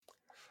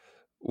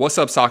What's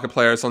up, soccer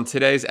players? On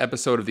today's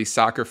episode of the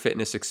Soccer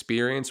Fitness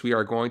Experience, we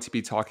are going to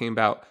be talking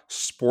about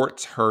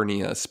sports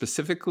hernia,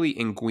 specifically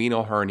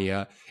inguinal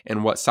hernia,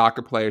 and what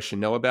soccer players should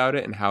know about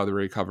it and how the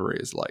recovery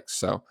is like.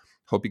 So,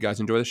 hope you guys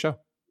enjoy the show.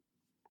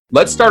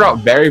 Let's start out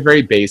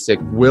very basic.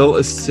 Will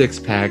a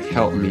six-pack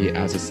help me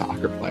as a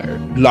soccer player?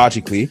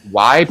 Logically,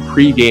 Why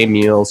pre-game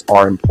meals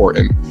are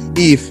important?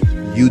 if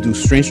you do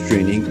strength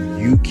training,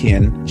 you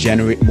can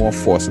generate more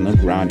force on the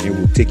ground. It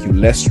will take you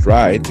less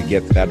stride to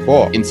get to that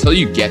ball. Until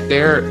you get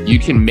there, you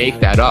can make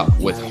that up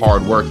with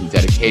hard work and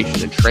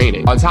dedication and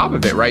training. On top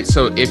of it, right?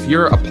 So if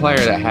you're a player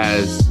that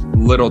has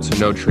little to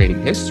no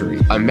training history,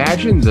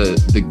 imagine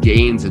the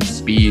gains and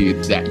speed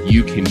that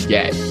you can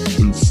get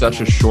in such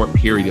a short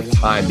period of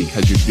time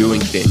because you're doing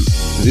things.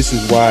 So this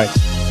is why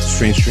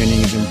strength training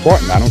is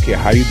important. I don't care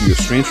how you do your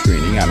strength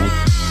training.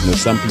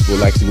 Some people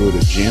like to go to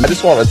the gym. I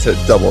just wanted to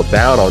double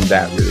down on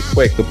that really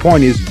quick. The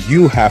point is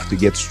you have to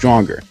get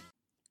stronger.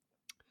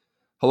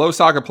 Hello,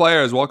 soccer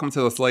players. Welcome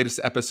to this latest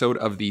episode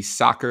of the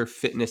Soccer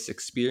Fitness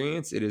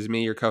Experience. It is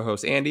me, your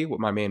co-host Andy, with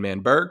my main man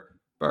Berg.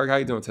 Berg, how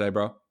you doing today,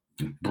 bro?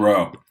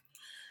 Bro,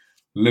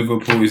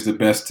 Liverpool is the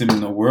best team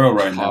in the world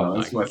right now.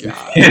 Oh my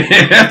God.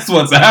 That's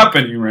what's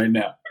happening right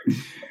now.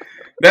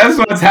 That's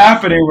what's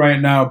happening right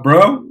now,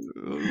 bro.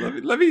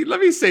 Let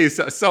me say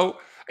so. So,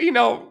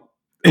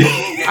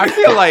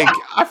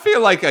 I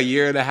feel like a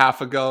year and a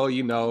half ago,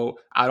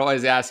 I'd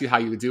always ask you how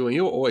you do, and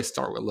you always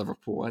start with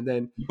Liverpool, and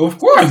then Of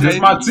course, it's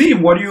my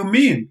team. What do you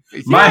mean?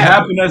 Yeah. My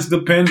happiness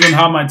depends on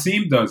how my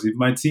team does. If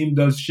my team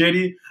does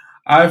shitty,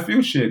 I feel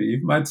shitty.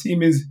 If my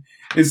team is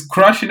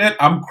crushing it,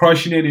 I'm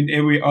crushing it in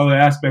every other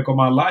aspect of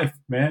my life,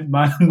 man.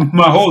 My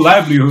whole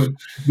livelihood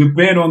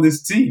depends on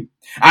this team.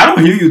 I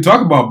don't hear you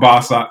talk about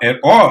Barca at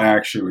all,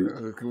 actually.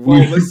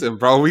 Well, listen,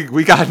 bro,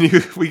 we got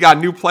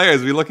new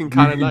players. We looking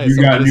kind of nice. You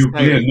I'm got just new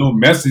players. saying. No,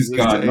 Messi's Just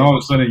gone. saying. And all of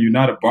a sudden, you're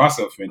not a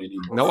Barca fan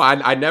anymore. No,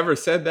 I never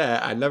said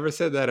that. I never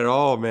said that at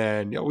all,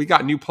 man. We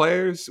got new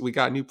players.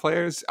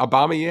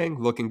 Aubameyang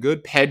looking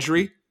good.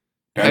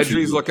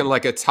 Pedri's looking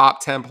like a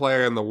top 10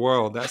 player in the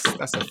world. That's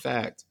a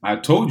fact. I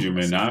told you,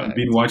 man. That's a I've fact.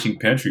 been watching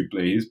Petri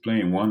play. He's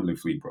playing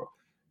wonderfully, bro.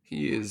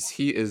 He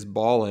is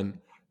balling.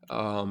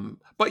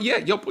 But yeah,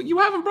 you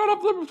haven't brought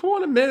up Liverpool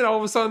in a minute. All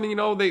of a sudden,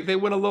 they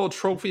win a little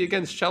trophy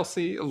against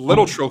Chelsea. A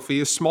little trophy,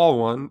 a small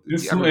one.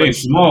 This is a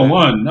Everybody's small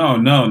doing one.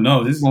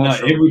 No. This is Small not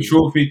trophy. every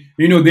trophy.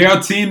 There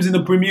are teams in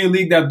the Premier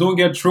League that don't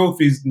get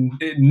trophies.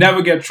 They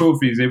never get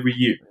trophies every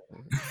year.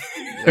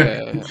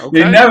 that. Yeah,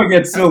 They okay. never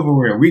get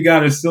silverware. We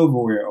got a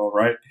silverware, all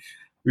right?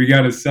 We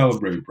got to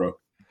celebrate, bro.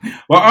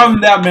 Well, other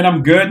than that, man,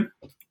 I'm good.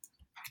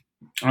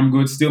 I'm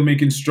good. Still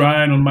making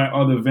stride on my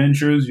other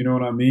ventures. You know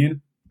what I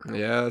mean?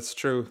 Yeah, that's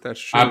true. That's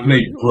true. I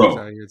played, You bro. always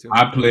out here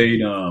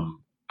doing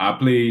I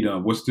played,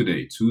 what's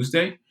today?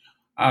 Tuesday?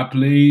 I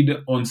played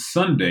on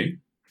Sunday.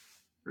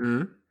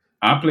 Mhm.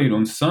 I played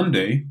on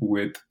Sunday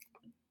with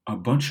a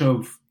bunch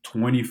of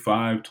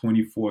 25,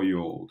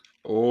 24-year-old,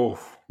 Oh.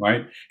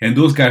 right? And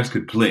those guys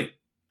could play.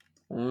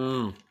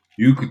 Mm.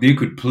 They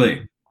could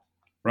play,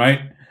 right?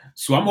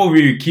 So I'm over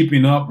here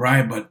keeping up,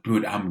 right? But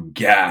dude, I'm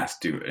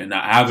gassed, dude. And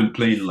I haven't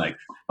played in like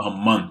a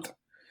month.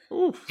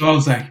 Oof. So I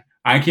was like,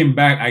 I came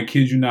back, I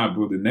kid you not,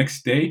 bro. The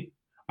next day,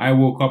 I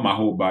woke up, my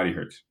whole body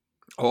hurts.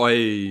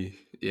 Oi.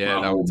 Yeah,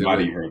 My that whole would do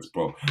body it. hurts,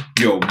 bro.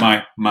 Yo,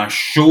 my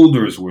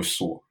shoulders were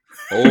sore.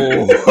 Oh.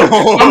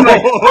 I'm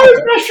like, why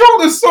is my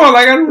shoulder sore?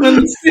 Like, I don't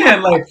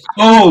understand. Like,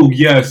 oh,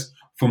 yes,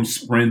 from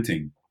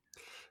sprinting.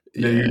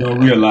 Then you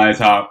don't realize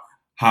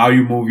how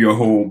you move your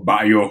whole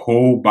body. Your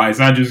whole body. It's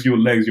not just your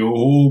legs. Your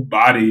whole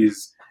body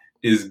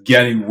is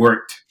getting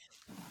worked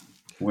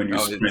when you're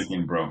Oh, it's-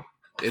 sprinting, bro.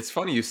 It's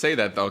funny you say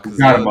that though, because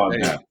Forgot about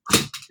that.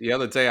 the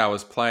other day I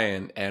was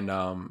playing and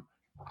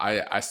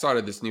I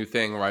started this new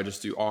thing where I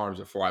just do arms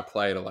before I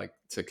play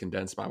to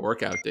condense my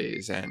workout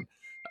days, and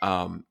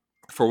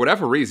for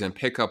whatever reason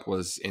pickup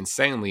was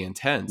insanely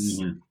intense,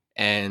 Mhm.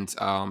 and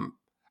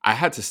I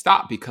had to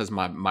stop because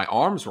my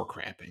arms were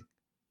cramping,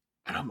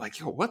 and I'm like,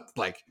 yo, what?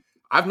 Like,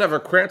 I've never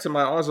cramped in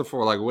my arms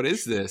before. Like, what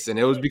is this? And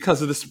it was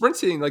because of the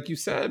sprinting, like you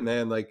said,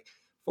 man. Like,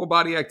 full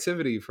body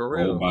activity for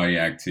real. Whole body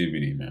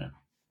activity, man.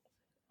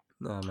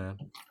 No, man.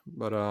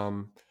 But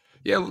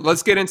yeah,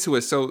 let's get into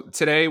it. So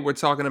today we're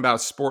talking about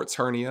sports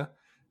hernia.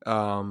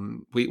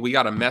 We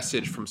got a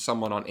message from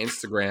someone on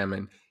Instagram,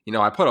 and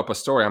I put up a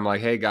story. I'm like,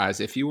 hey guys,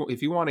 if you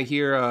want to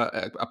hear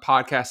a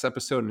podcast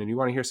episode and you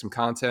want to hear some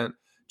content,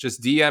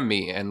 just DM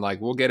me and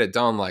we'll get it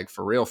done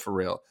for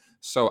real.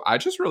 So I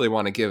just really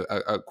want to give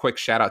a quick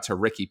shout out to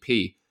Ricky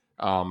P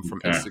from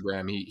Okay.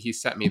 Instagram. He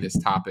sent me this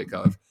topic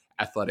of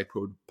athletic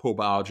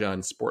pubalgia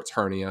and sports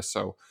hernia.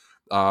 So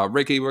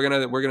Ricky, we're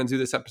gonna do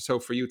this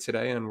episode for you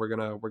today, and we're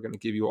gonna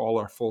give you all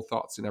our full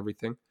thoughts and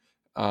everything.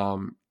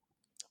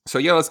 So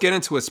yeah, let's get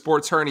into it.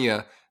 Sports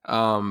hernia.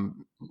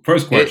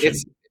 First question.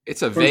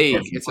 It's a First vague.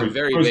 question. It's a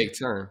very vague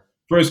term.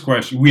 First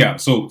question. Yeah.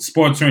 So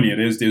sports hernia.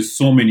 There's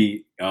so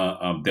many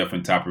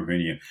different type of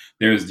hernia.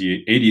 There's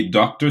the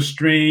adductor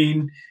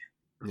strain,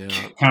 Yeah.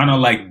 kind of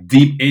like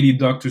deep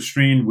adductor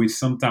strain, which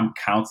sometimes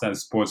counts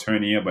as sports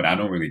hernia, but I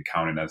don't really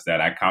count it as that.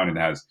 I count it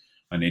as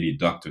an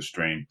adductor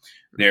strain.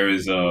 There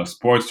is a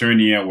sports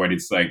hernia where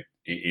it's like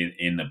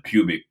in the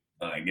pubic,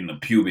 like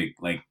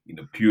in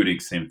the pubic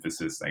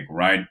symphysis, like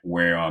right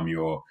where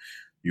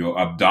your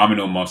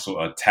abdominal muscle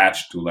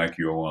attached to like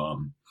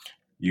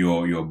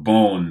your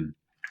bone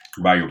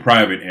by your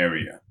private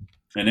area.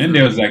 And then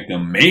there's like the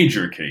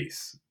major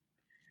case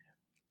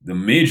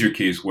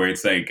where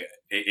it's like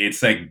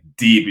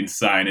deep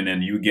inside, and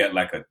then you get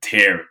like a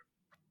tear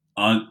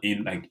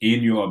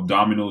in your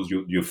abdominals,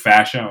 your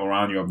fascia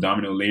around your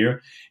abdominal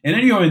layer, and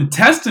then your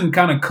intestine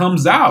kind of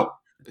comes out.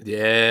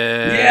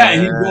 Yeah,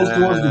 and it goes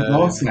towards the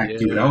ball sack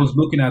too. I Yeah. was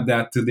looking at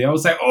that today. I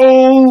was like,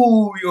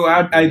 oh, yo,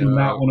 I do Yeah.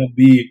 not want to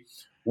be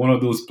one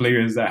of those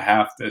players that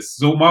have this.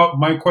 So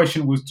my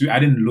question was I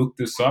didn't look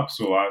this up,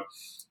 so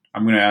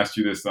I'm gonna ask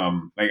you this.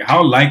 Like,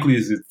 how likely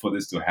is it for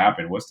this to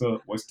happen? What's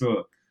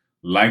the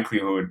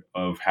likelihood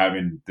of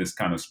having this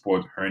kind of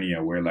sport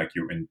hernia where like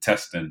your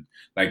intestine,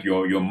 like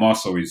your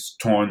muscle is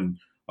torn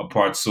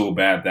apart so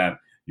bad that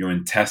your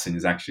intestine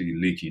is actually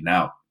leaking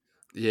out?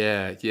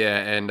 Yeah, yeah,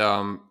 and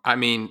I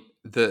mean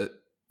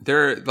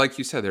there, like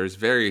you said, there's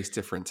various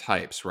different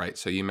types, right?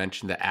 So you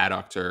mentioned the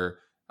adductor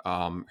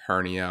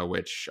hernia,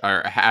 which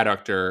or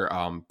adductor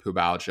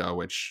pubalgia,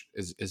 which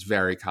is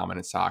very common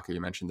in soccer.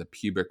 You mentioned the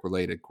pubic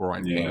related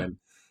groin pain, Yeah. and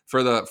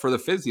for the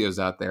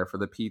physios out there, for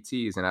the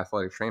PTs and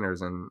athletic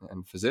trainers and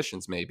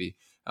physicians, maybe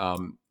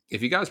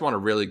if you guys want a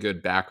really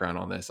good background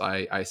on this,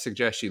 I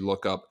suggest you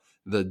look up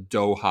the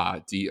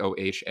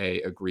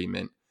DOHA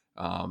agreement.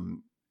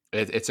 Um,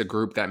 it's a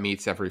group that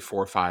meets every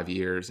 4 or 5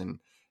 years and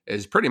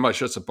is pretty much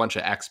just a bunch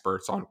of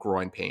experts on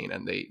groin pain,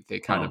 and they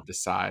kind Oh. of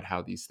decide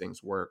how these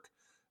things work.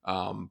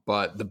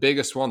 But the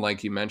biggest one,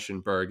 like you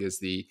mentioned, Berg, is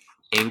the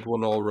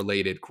inguinal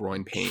related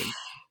groin pain.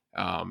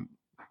 Um,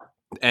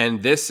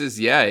 and this is,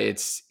 yeah,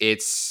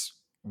 it's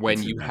when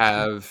It's a you nasty.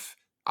 have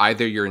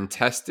either your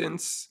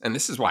intestines, and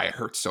this is why it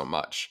hurts so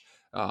much.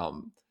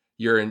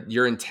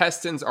 Your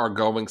intestines are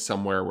going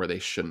somewhere where they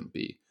shouldn't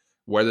be,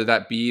 whether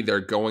that be they're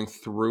going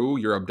through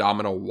your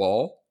abdominal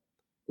wall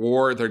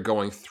or they're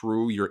going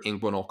through your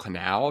inguinal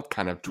canal,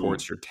 kind of Oh,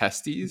 towards your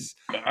testes.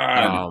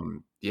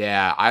 God.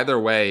 Yeah, either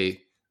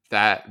way,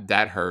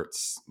 that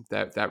hurts.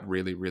 That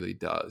really really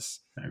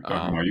does. I'm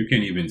talking about Um, you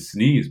can't even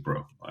sneeze,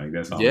 bro. Like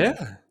that's how bad.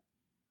 yeah,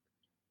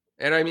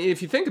 and I mean,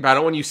 if you think about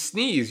it, when you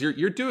sneeze,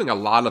 you're doing a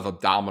lot of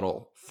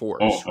abdominal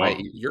Oh, force, right?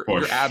 oh, for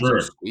Your abs are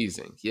sure.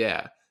 squeezing,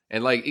 yeah.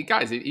 And like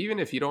guys, even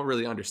if you don't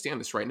really understand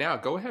this right now,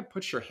 go ahead,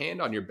 put your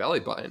hand on your belly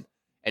button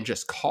and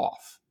just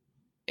cough,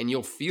 and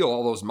you'll feel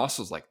all those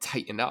muscles like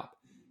tighten up.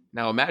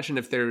 Now imagine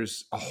if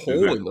there's a It's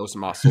hole in those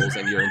muscles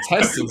and your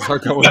intestines are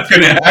going like through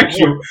an that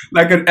actual, hole.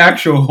 like an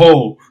actual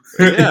hole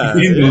Yeah,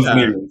 in those yeah.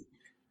 layers.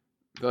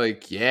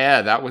 Like,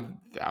 yeah, that would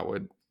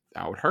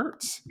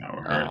hurt. That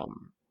would hurt.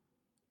 Um,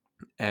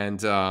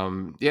 and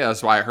yeah,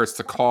 that's why it hurts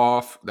to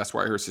cough. That's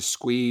why it hurts to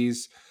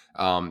squeeze.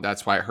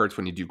 That's why it hurts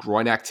when you do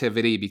groin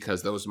activity,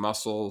 because those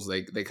muscles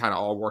they kind of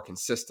all work in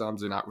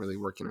systems. They're not really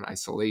working in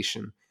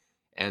isolation,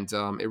 and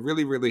it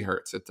really really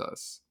hurts. It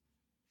does.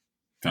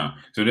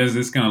 So there's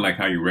this kind of like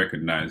how you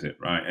recognize it,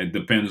 right? It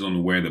depends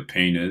on where the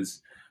pain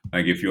is.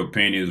 Like if your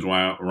pain is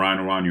right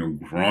around your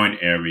groin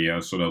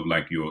area, sort of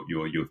like your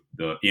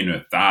the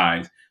inner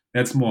thighs,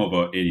 that's more of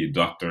a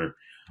adductor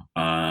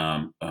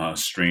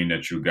strain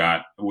that you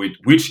got,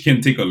 which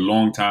can take a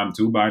long time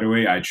too. By the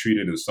way, I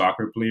treated a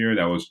soccer player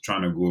that was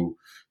trying to go.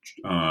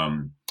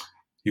 Um,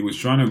 he was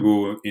trying to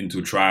go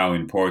into trial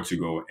in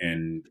Portugal,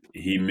 and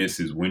he missed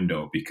his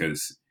window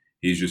because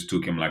it just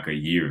took him like a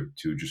year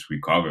to just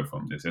recover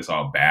from this. That's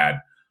how bad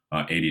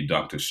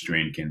adductor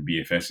strain can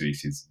be, especially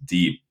if it's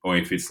deep, or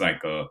if it's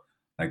like a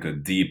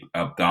deep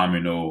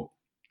abdominal,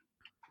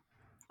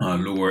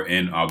 lower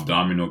end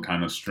abdominal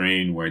kind of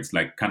strain where it's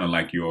like kind of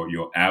like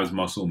your abs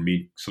muscle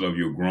meet sort of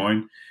your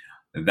groin.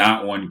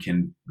 That one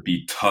can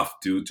be tough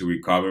too to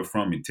recover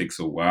from. It takes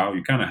a while.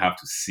 You kind of have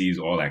to cease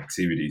all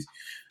activities,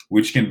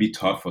 which can be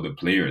tough for the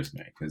players,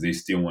 man, because they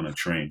still want to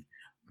train.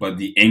 But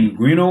the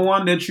inguinal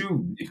one that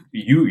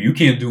you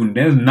can't do.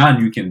 There's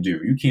none you can do.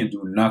 You can't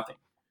do nothing.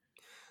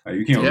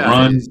 You can't Yeah,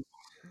 run.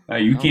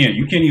 You no,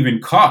 can't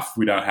even cough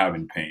without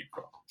having pain,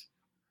 bro.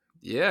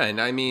 yeah, and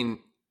I mean,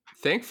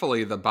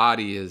 thankfully the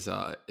body is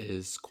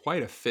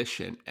quite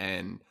efficient,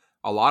 and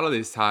a lot of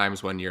these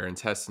times when your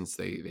intestines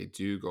they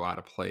do go out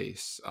of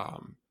place,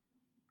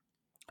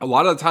 a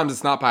lot of the times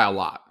it's not by a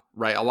lot,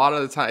 right? A lot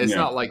of the time it's Yeah,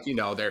 not like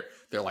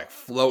they're like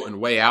floating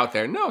way out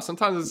there. No,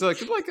 sometimes it's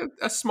like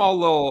a small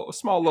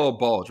little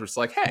bulge. Where it's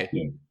like, hey,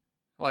 yeah.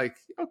 like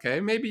okay,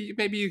 maybe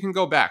you can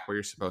go back where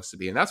you're supposed to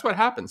be, and that's what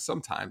happens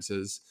sometimes.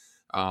 Is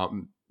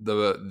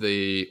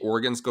the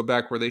organs go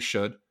back where they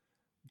should,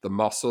 the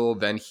muscle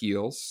then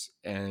heals,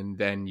 and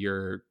then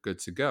you're good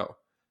to go.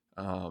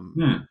 Um,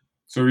 Hmm.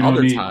 So you don't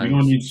other need you don't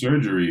times, need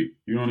surgery.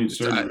 You don't need uh,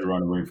 surgery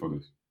right away for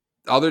this.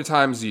 other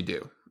times you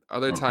do.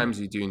 Other Okay. times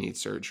you do need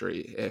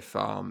surgery if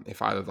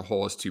either the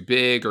hole is too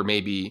big, or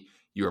maybe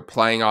you were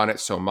playing on it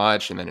so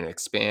much and then it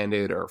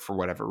expanded, or for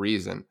whatever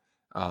reason.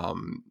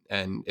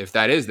 And if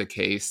that is the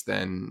case,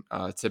 then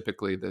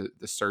typically the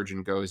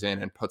surgeon goes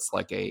in and puts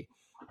like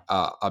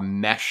a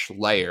mesh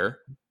layer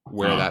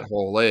where that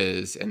hole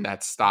is, and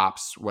that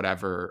stops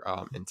whatever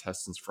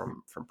intestines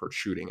from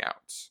protruding out.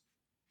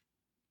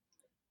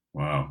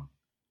 Wow.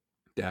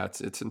 Yeah,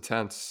 it's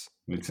intense.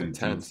 It's It's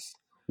intense. intense.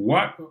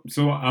 What?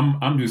 So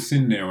I'm just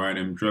sitting there, right?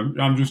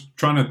 I'm just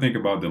trying to think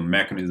about the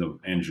mechanism of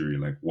injury.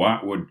 Like,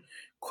 what would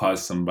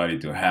cause somebody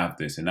to have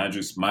this? And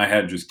my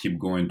head just keep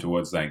going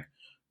towards like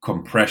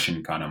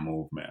compression kind of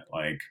movement,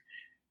 like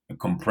a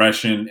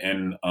compression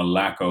and a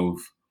lack of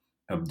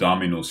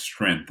abdominal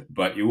strength.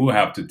 But you will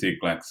have to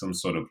take like some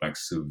sort of like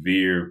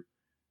severe.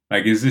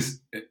 Like, is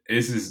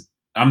this?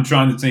 I'm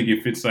trying to think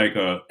if it's like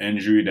a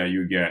injury that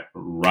you get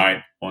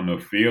right on the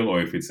field,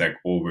 or if it's like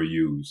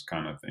overused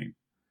kind of thing.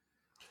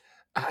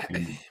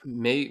 And,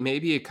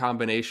 Maybe a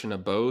combination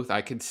of both.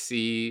 I could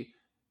see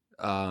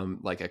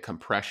like a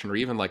compression or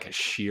even like a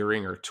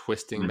shearing or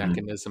twisting mhm.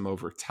 mechanism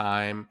over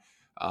time,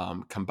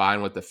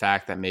 combined with the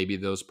fact that maybe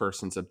those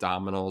persons'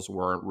 abdominals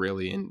weren't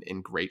really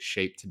in great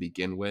shape to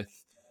begin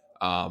with.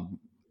 Um,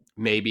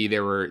 Maybe they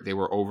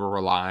were over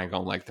relying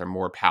on like their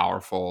more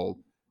powerful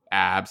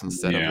abs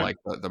instead of Yeah. like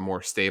the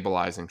more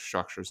stabilizing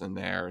structures in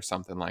there or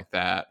something like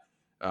that.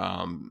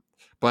 Um,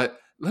 but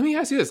let me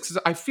ask you this, because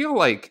I feel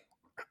like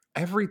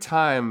every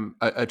time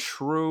a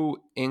true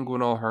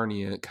inguinal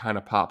hernia kind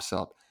of pops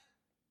up,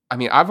 I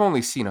mean, I've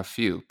only seen a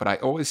few, but I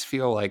always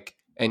feel like,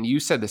 and you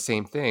said the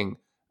same thing,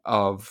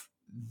 of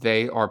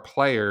they are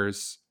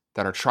players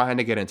that are trying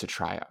to get into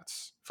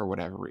tryouts for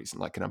whatever reason,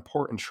 like an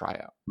important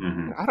tryout.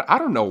 And hmm I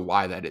don't know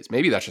why that is.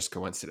 Maybe that's just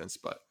coincidence,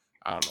 but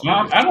I don't know. No,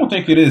 Maybe I that's don't just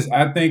think it is.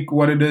 I think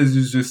what it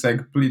is just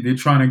like they're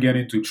trying to get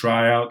into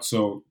tryout,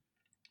 so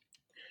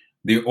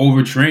they're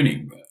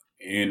overtraining.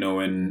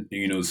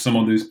 And some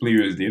of these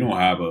players they don't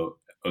have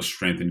a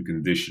strength and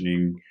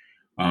conditioning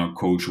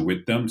coach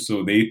with them,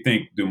 so they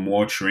think the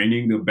more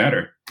training the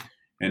better,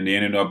 and they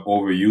ended up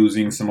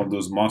overusing some of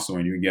those muscle,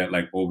 and you get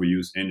like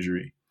overuse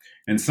injury.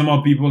 And some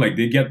of people like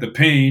they get the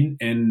pain,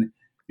 and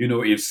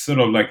it's sort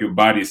of like your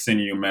body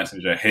sending you a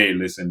message that, hey,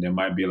 listen, there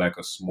might be like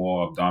a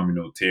small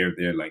abdominal tear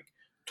there, like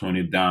tone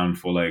it down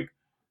for like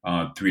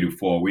 3 to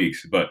 4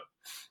 weeks. But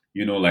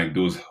like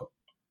those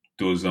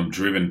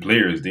driven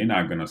players, they're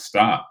not gonna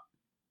stop.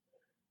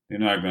 They're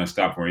not gonna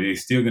stop for it. They're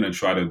still gonna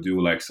try to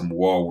do like some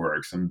wall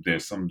work, some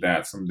this, some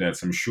that,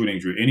 some shooting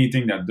drill,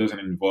 anything that doesn't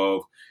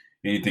involve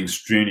anything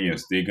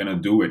strenuous. They're gonna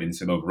do it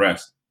instead of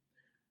rest.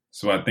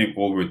 So I think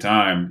over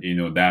time,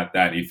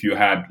 that if you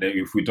had, like,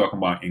 if we're talking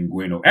about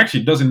inguinal,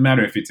 actually, it doesn't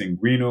matter if it's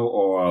inguinal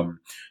or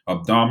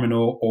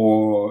abdominal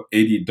or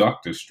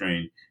adductor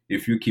strain.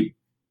 If you keep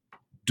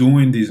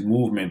doing this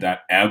movement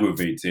that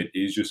aggravates it,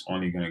 it's just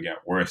only gonna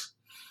get worse.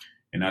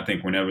 And I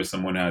think whenever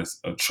someone has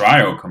a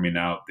trial coming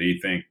out, they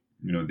think,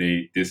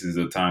 this is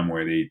a time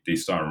where they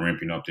start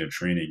ramping up their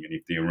training. And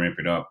if they ramp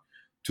it up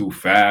too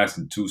fast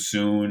and too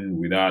soon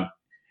without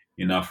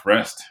enough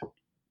rest,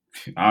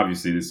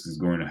 obviously this is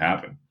going to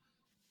happen.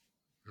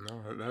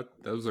 no.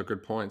 Those are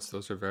good points.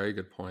 Those are very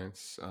good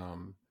points.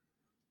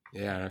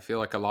 Yeah, and I feel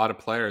like a lot of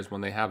players,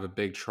 when they have a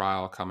big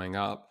trial coming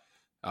up,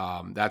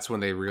 that's when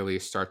they really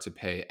start to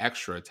pay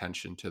extra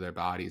attention to their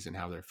bodies and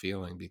how they're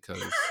feeling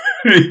because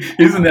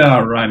Isn't that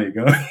ironic?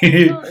 Huh?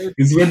 no,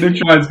 It's when the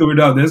trial's coming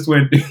out. That's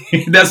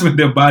when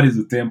their body's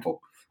a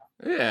temple.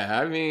 yeah,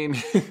 I mean,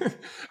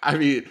 I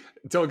mean,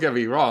 don't get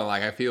me wrong.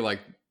 Like, I feel like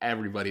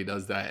everybody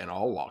does that in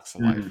all walks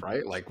of life, Mhm.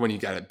 right? Like, when you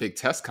got a big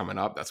test coming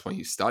up, that's when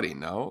you study.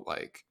 No,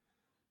 like,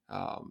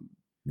 um,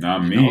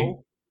 Not you me.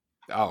 know,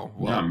 oh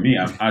Not well. me.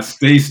 I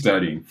stay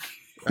studying.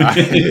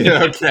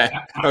 Okay,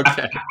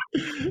 okay,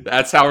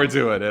 that's how we're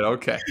doing it.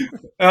 Okay.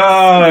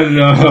 Oh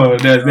no,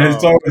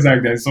 there's Oh, always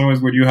like that. It's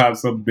always when you have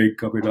some big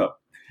coming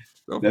up.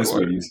 of That's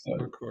when course, you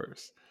study, of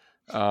course.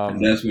 and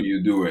Um, that's when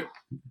you do it.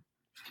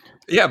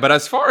 yeah, but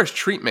as far as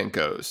treatment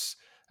goes,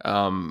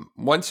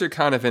 once you're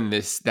kind of in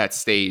that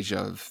stage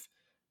of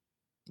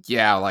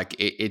yeah, like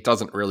it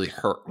doesn't really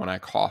hurt when I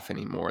cough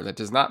anymore. That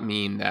does not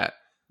mean that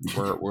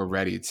we're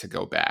ready to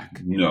go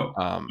back. No,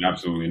 Um,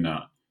 absolutely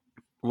not.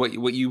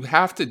 what you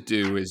have to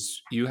do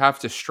is you have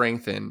to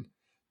strengthen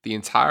the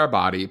entire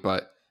body,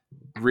 but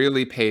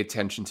really pay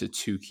attention to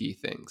two key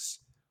things: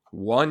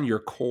 one, your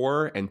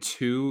core, and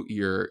two,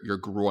 your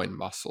groin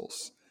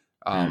muscles,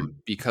 Mm.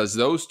 because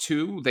those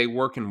two they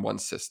work in one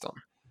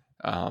system.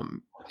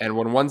 And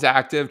when one's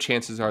active,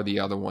 chances are the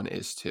other one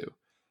is too.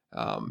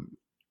 Um,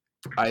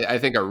 I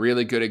think a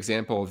really good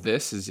example of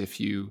this is if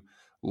you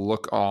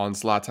look on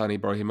Zlatan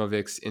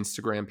Ibrahimovic's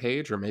Instagram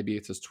page, or maybe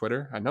it's his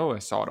Twitter. I know I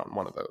saw it on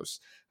one of those.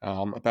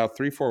 About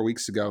 3-4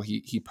 weeks ago,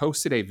 he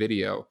posted a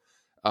video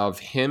of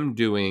him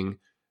doing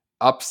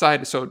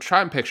upside. So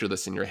try and picture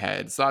this in your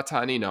head.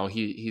 Zlatan,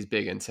 he's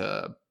big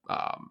into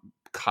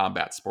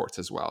combat sports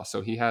as well.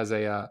 So he has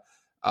a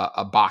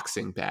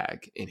boxing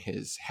bag in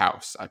his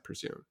house, I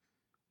presume.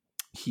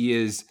 He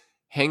is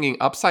hanging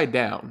upside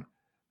down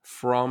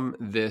from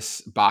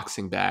this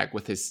boxing bag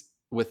with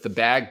the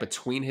bag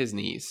between his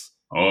knees.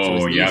 So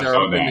his Oh yeah, knees I are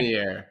saw up in that. the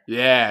air.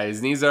 Yeah,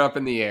 his knees are up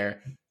in the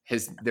air.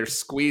 They're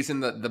squeezing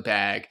the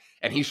bag,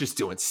 and he's just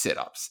doing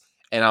sit-ups.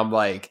 And I'm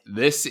like,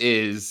 this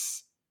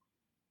is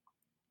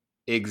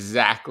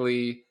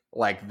exactly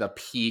like the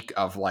peak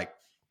of like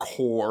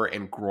core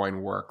and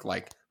groin work,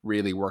 like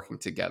really working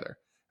together.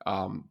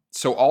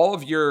 So all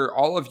of your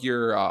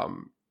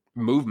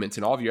movements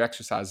and all of your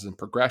exercises and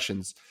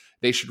progressions,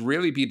 they should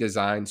really be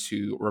designed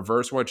to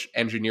reverse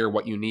engineer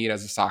what you need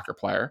as a soccer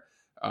player,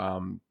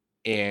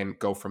 and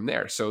go from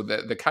there. So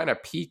the kind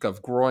of peak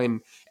of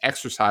groin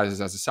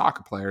exercises as a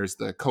soccer player is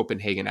the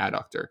Copenhagen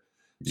adductor.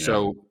 Yeah.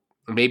 So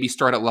maybe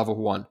start at level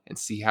 1 and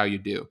see how you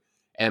do,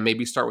 and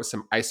maybe start with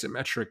some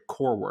isometric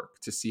core work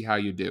to see how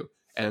you do,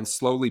 and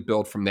slowly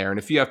build from there. And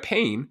if you have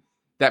pain,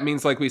 that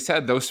means, like we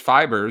said, those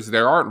fibers, they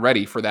aren't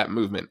ready for that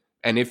movement.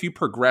 And if you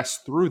progress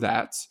through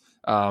that,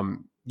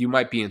 you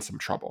might be in some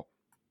trouble.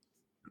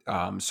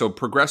 So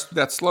progress through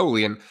that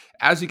slowly, and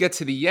as you get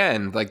to the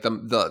end, like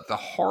the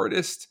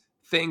hardest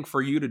thing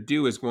for you to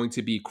do is going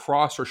to be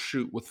cross or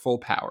shoot with full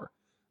power.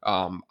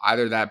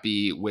 Either that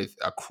be with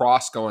a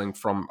cross going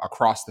from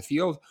across the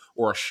field,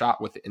 or a shot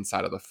with the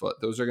inside of the foot.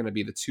 Those are going to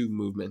be the two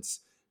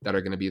movements that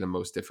are going to be the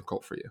most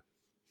difficult for you.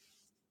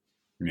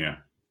 Yeah.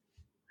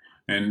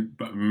 And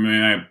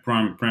may I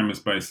premise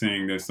by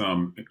saying this?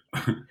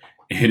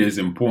 It is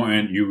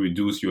important you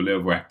reduce your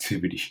level of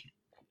activity.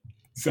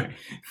 So,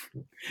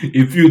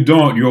 if you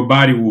don't, your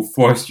body will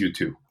force you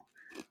to.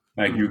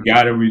 Like, you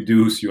gotta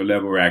reduce your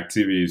level of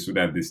activity so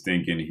that this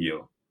thing can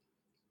heal.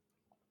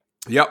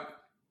 Yep.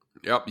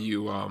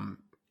 You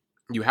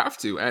have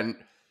to, and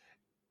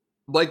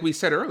like we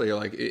said earlier,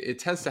 like it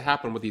tends to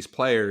happen with these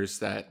players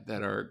that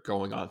are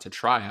going on to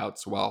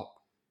tryouts. Well,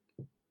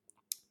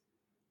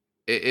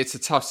 it's a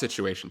tough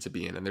situation to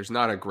be in, and there's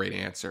not a great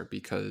answer,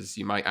 because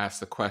you might ask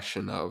the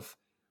question of,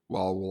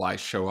 well, will I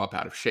show up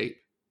out of shape?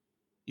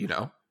 You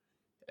know,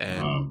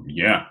 and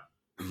Yeah,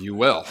 you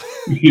will.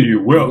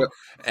 you will.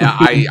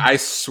 I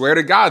swear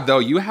to God, though,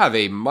 you have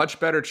a much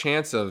better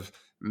chance of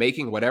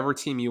making whatever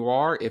team you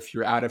are if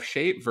you're out of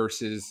shape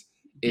versus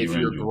if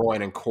your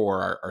groin and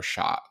core are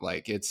shot.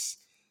 Like, if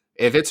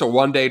it's a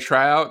 1-day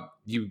tryout,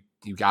 you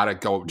gotta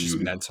go just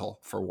mental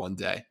for 1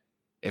 day.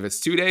 If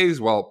it's 2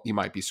 days, well, you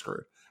might be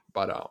screwed.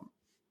 But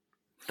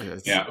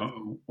yeah.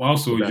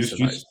 Also,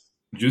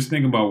 just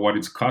think about what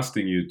it's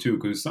costing you too,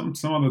 because some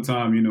of the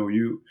time,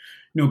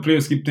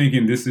 players keep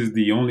thinking this is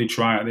the only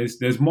tryout.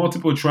 There's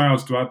multiple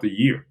tryouts throughout the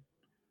year.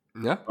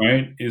 Yeah.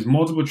 Right. There's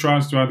multiple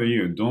tryouts throughout the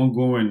year. Don't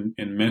go and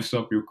mess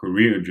up your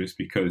career just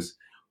because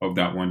of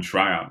that one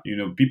tryout.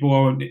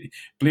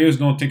 Players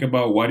don't think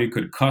about what it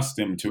could cost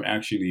them to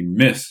actually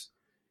miss.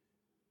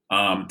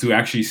 To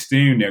actually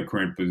stay in their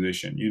current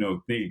position.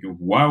 Think,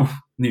 wow,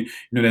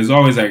 there's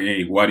always like,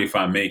 hey, what if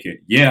I make it?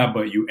 Yeah,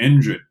 but you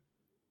injured.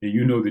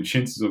 And the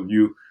chances of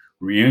you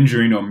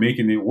re-injuring or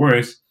making it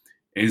worse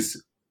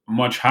is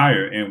much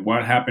higher. And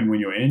what happened when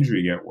your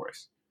injury get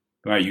worse?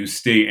 Right? You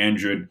stay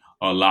injured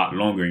a lot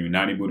longer. You're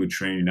not able to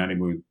train. You're not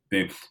able to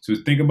think. So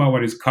think about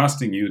what it's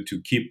costing you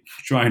to keep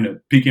trying to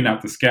picking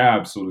out the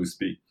scab, so to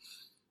speak.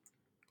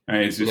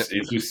 Right?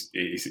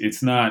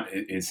 It's not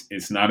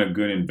a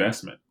good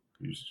investment.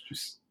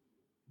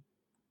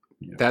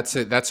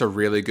 That's a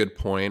really good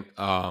point.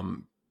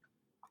 And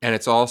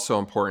it's also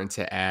important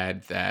to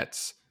add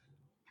that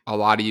a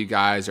lot of you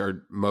guys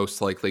are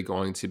most likely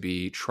going to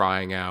be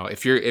trying out.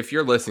 If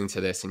you're listening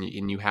to this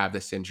and you have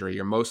this injury,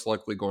 you're most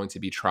likely going to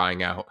be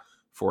trying out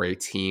for a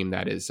team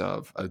that is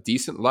of a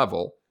decent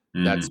level,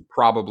 that's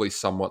probably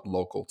somewhat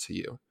local to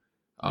you.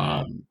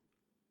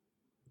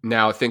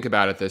 Now think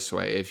about it this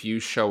way: if you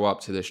show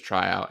up to this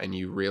tryout and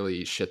you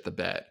really shit the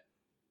bed,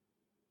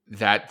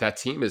 that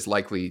team is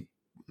likely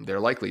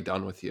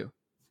done with you.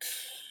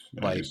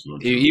 Like,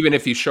 even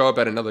if you show up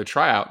at another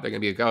tryout, they're gonna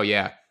be like, oh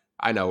yeah,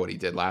 I know what he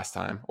did last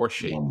time, or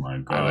she. Oh my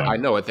God. I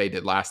know what they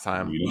did last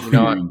time. You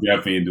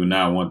definitely do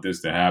not want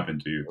this to happen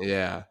to you.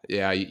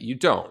 Yeah, you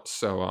don't.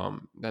 So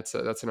that's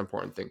an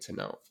important thing to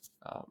note.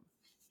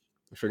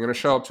 If you're gonna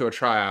show up to a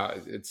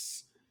tryout,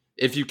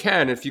 if you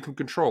can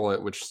control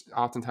it, which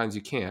oftentimes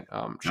you can't,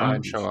 try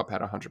and show up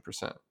at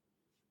 100%.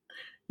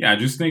 Yeah,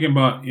 just thinking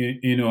about,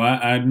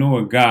 I know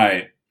a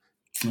guy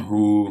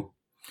who,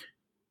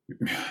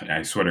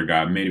 I swear to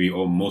God, maybe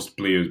most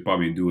players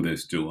probably do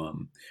this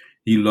too.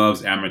 He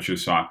loves amateur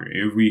soccer.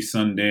 Every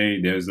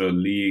Sunday, there's a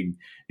league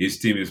his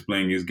team is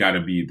playing. He's got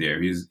to be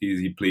there.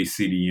 He plays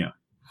CDM,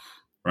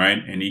 right?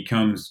 And he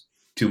comes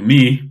to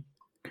me,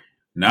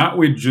 not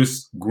with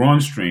just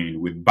groin strain,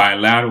 with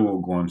bilateral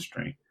groin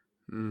strain.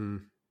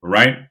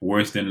 Right,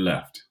 worse than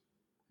left.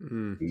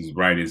 His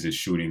right is his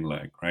shooting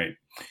leg, right?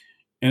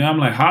 And I'm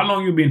like, how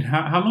long you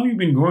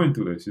been going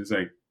through this? It's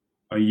like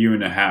a year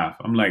and a half.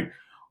 I'm like,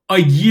 a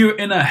year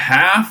and a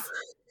half?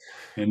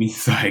 And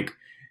he's like,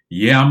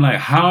 yeah. I'm like,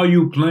 how are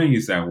you playing?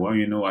 He's like, well,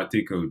 I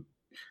take a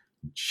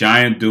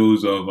giant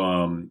dose of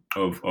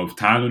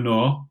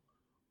Tylenol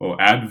or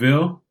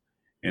Advil,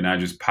 and I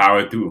just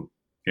power through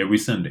every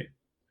Sunday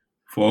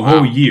for a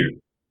whole year.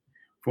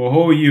 For a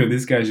whole year,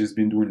 this guy's just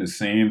been doing the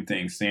same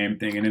thing.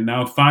 And then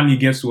now finally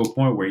gets to a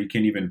point where he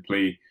can't even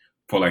play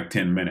for like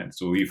 10 minutes.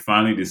 So he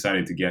finally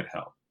decided to get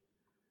help.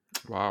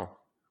 Wow.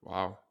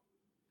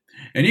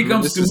 And he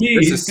comes to me,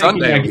 he's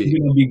thinking like he's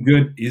going to be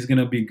good. He's going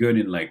to be good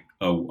in like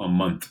a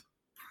month.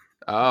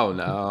 Oh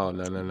no,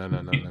 no, no, no,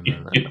 no, no, no,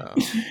 no, no.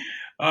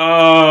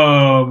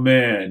 Oh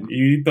man,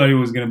 he thought he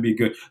was gonna be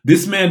good.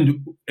 This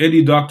man,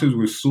 Eddie Doctors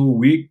was so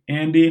weak,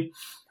 Andy.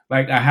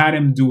 Like I had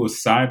him do a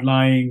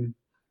sideline.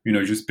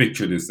 Just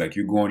picture this: like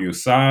you go on your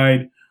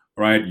side,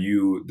 right?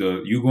 You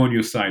go on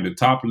your side, the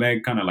top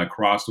leg kind of like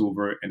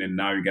crossover, and then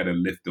now you got to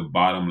lift the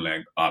bottom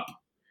leg up.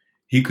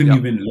 He couldn't Yep.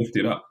 even lift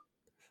it up.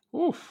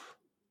 Oof.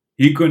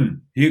 He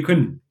couldn't. He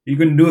couldn't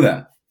do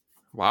that.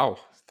 Wow.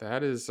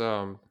 That is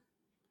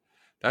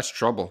that's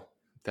trouble.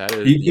 That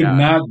is, He could yeah.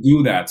 not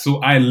do that. So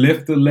I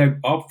lift the leg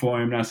up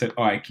for him and I said,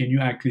 all right, can you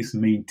at least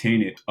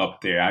maintain it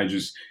up there? I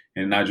just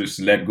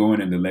let go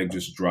and then the leg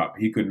just dropped.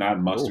 He could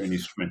not muster any Oof.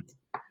 strength.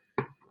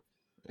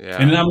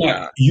 And then Yeah, I'm like,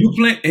 yeah. you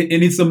play,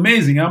 and it's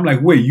amazing. I'm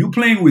like, wait, you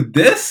playing with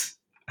this?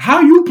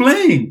 How you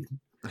playing?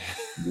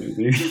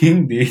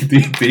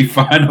 They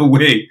find a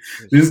way.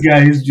 This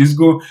guy is just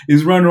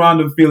he's running around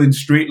the field in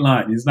straight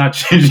line. He's not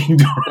changing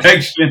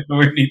direction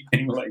or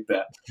anything like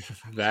that.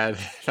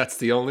 That's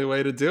the only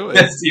way to do it.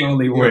 That's the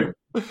only Yeah. way.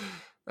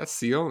 That's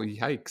the only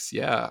yikes.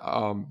 Yeah.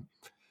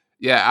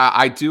 Yeah,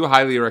 I do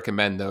highly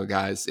recommend though,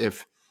 guys,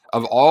 if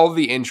of all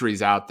the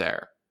injuries out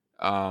there,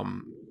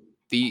 um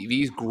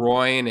these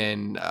groin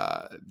and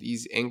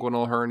these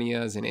inguinal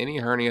hernias and any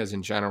hernias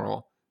in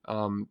general,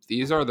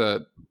 these are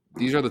the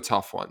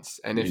tough ones.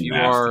 And They're if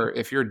nasty.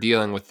 you're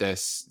dealing with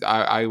this,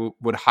 I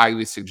would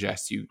highly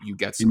suggest you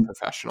get some in,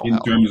 professional in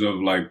help. terms of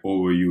like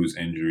overuse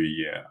injury,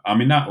 yeah. I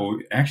mean, not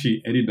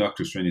actually. Eddie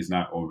Doctor strain is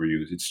not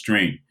overuse; it's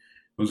strain.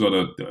 Those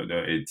are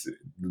it's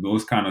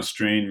those kind of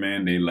strain,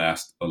 man. They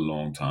last a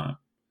long time,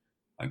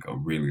 like a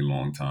really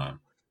long time.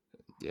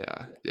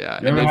 Yeah,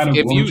 yeah. You And ever had a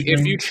groin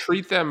if strain? you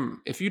treat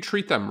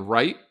them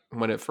right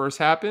when it first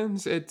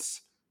happens,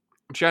 it's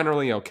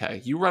generally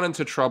okay. You run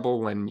into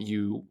trouble when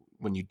you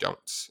don't,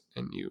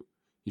 and you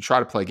try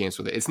to play games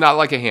with it. It's not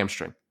like a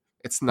hamstring.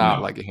 It's not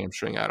No. like a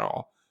hamstring at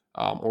all,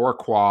 or a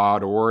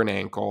quad, or an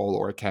ankle,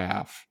 or a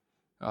calf.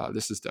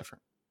 This is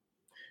different.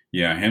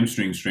 Yeah,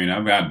 hamstring strain.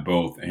 I've had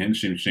both. A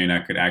hamstring strain,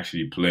 I could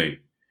actually play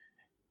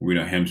with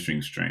a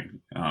hamstring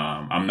strain.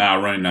 I'm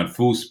not running at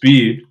full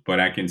speed, but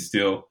I can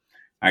still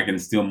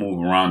move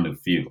around the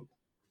field.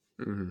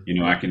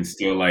 I Yep. can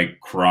still like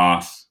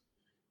cross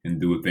and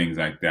do things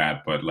like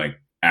that. But like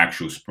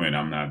actual sprint,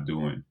 I'm not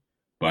doing.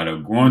 But a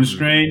groin hmm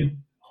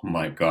strain, oh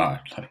my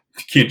god, like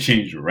you can't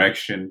change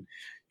direction,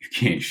 you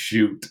can't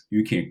shoot,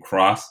 you can't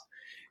cross.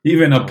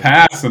 Even a No.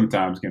 pass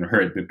sometimes can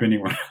hurt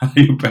depending on how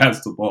you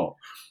pass the ball.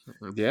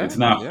 It's Yeah,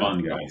 not yeah.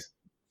 fun, guys.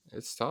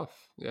 It's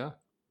tough. Yeah.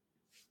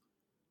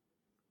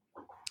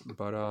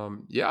 But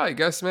yeah, I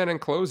guess, man, in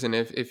closing,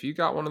 if you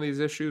got one of these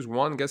issues,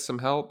 one, get some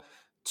help.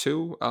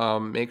 Two,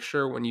 make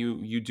sure when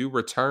you do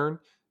return,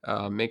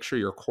 make sure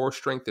your core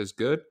strength is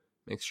good.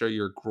 Make sure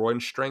your groin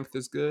strength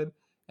is good,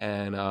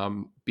 and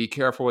be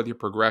careful with your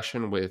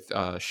progression with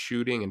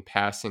shooting and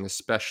passing,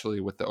 especially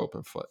with the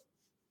open foot.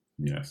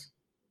 Yes.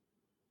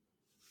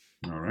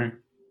 All right.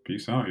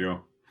 Peace out,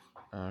 yo.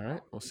 All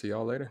right, we'll see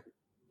y'all later.